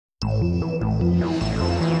My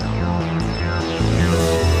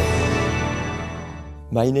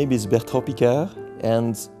name is Bertrand Piccard,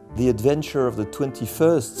 and the adventure of the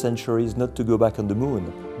 21st century is not to go back on the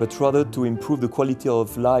moon, but rather to improve the quality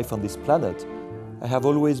of life on this planet. I have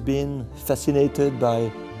always been fascinated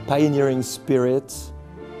by pioneering spirit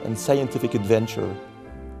and scientific adventure.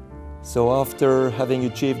 So after having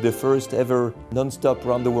achieved the first ever non-stop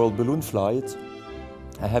round-the-world balloon flight,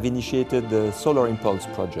 I have initiated the Solar Impulse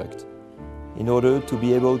project in order to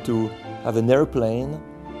be able to have an airplane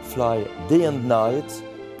fly day and night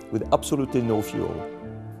with absolutely no fuel.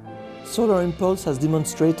 Solar Impulse has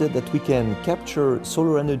demonstrated that we can capture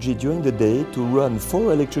solar energy during the day to run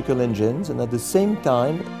 4 electrical engines and at the same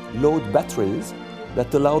time load batteries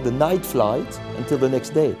that allow the night flight until the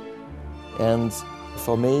next day. And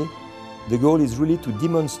for me, the goal is really to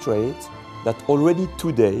demonstrate that already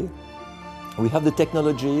today we have the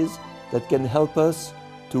technologies that can help us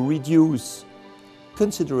to reduce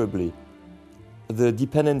considerably the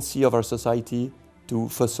dependency of our society to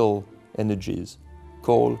fossil energies,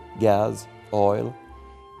 coal, gas, oil,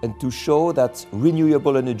 and to show that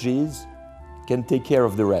renewable energies can take care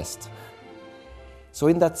of the rest. So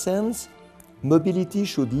in that sense, mobility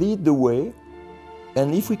should lead the way,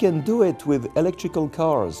 and if we can do it with electrical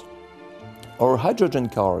cars, or hydrogen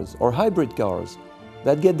cars, or hybrid cars,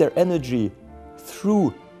 that get their energy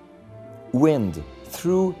through wind,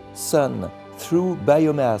 through sun, through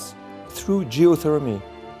biomass, through geothermy,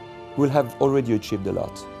 we'll have already achieved a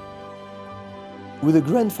lot. With a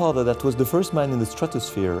grandfather that was the first man in the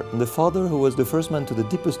stratosphere, and the father who was the first man to the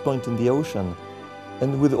deepest point in the ocean,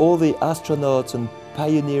 and with all the astronauts and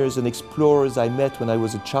pioneers and explorers I met when I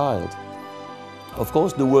was a child, of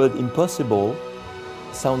course the word impossible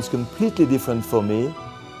sounds completely different for me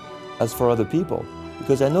as for other people,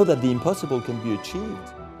 because I know that the impossible can be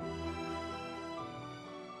achieved.